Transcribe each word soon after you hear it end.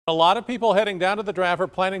A lot of people heading down to the draft are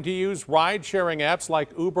planning to use ride-sharing apps like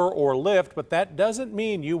Uber or Lyft, but that doesn't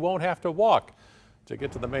mean you won't have to walk to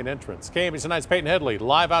get to the main entrance. KMBC 9's Peyton Headley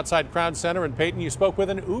live outside Crown Center. And Peyton, you spoke with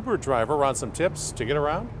an Uber driver on some tips to get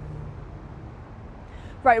around.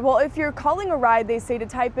 Right, well, if you're calling a ride, they say to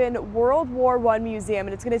type in World War I Museum,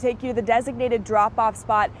 and it's going to take you to the designated drop-off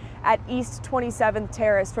spot at East 27th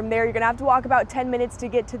Terrace. From there, you're going to have to walk about 10 minutes to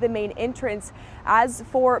get to the main entrance. As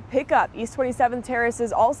for pickup, East 27th Terrace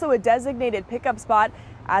is also a designated pickup spot,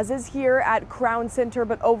 as is here at Crown Center,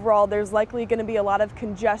 but overall, there's likely going to be a lot of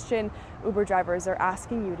congestion. Uber drivers are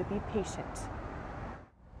asking you to be patient.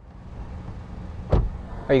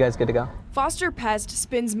 Are you guys good to go? Foster Pest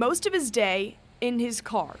spends most of his day in his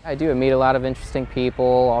car. I do. I meet a lot of interesting people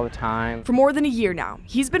all the time. For more than a year now,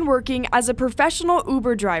 he's been working as a professional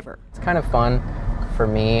Uber driver. It's kind of fun for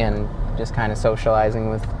me and just kind of socializing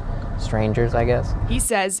with strangers, I guess. He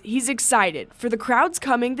says he's excited for the crowds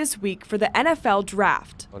coming this week for the NFL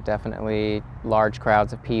draft. Well, definitely large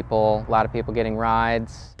crowds of people, a lot of people getting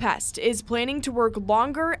rides. Pest is planning to work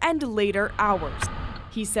longer and later hours.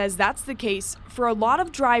 He says that's the case for a lot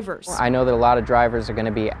of drivers. I know that a lot of drivers are going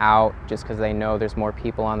to be out just because they know there's more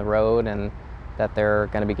people on the road and that they're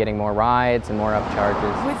going to be getting more rides and more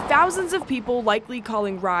upcharges. With thousands of people likely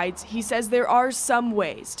calling rides, he says there are some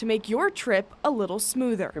ways to make your trip a little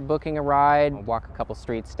smoother. If you're booking a ride, walk a couple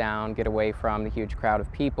streets down, get away from the huge crowd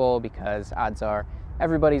of people, because odds are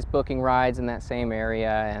everybody's booking rides in that same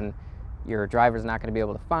area and your driver's not going to be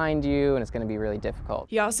able to find you, and it's going to be really difficult.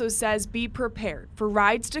 He also says be prepared for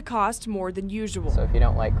rides to cost more than usual. So if you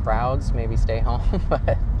don't like crowds, maybe stay home.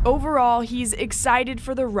 But overall, he's excited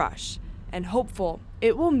for the rush and hopeful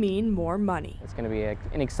it will mean more money. It's going to be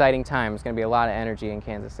an exciting time. It's going to be a lot of energy in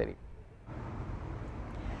Kansas City.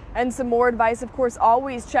 And some more advice, of course,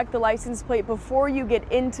 always check the license plate before you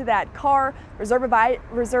get into that car. Reserve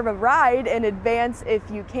a ride in advance if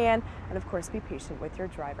you can. And of course, be patient with your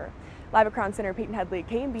driver. Live at Crown Center, Peyton Headley,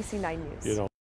 KMBC 9 News.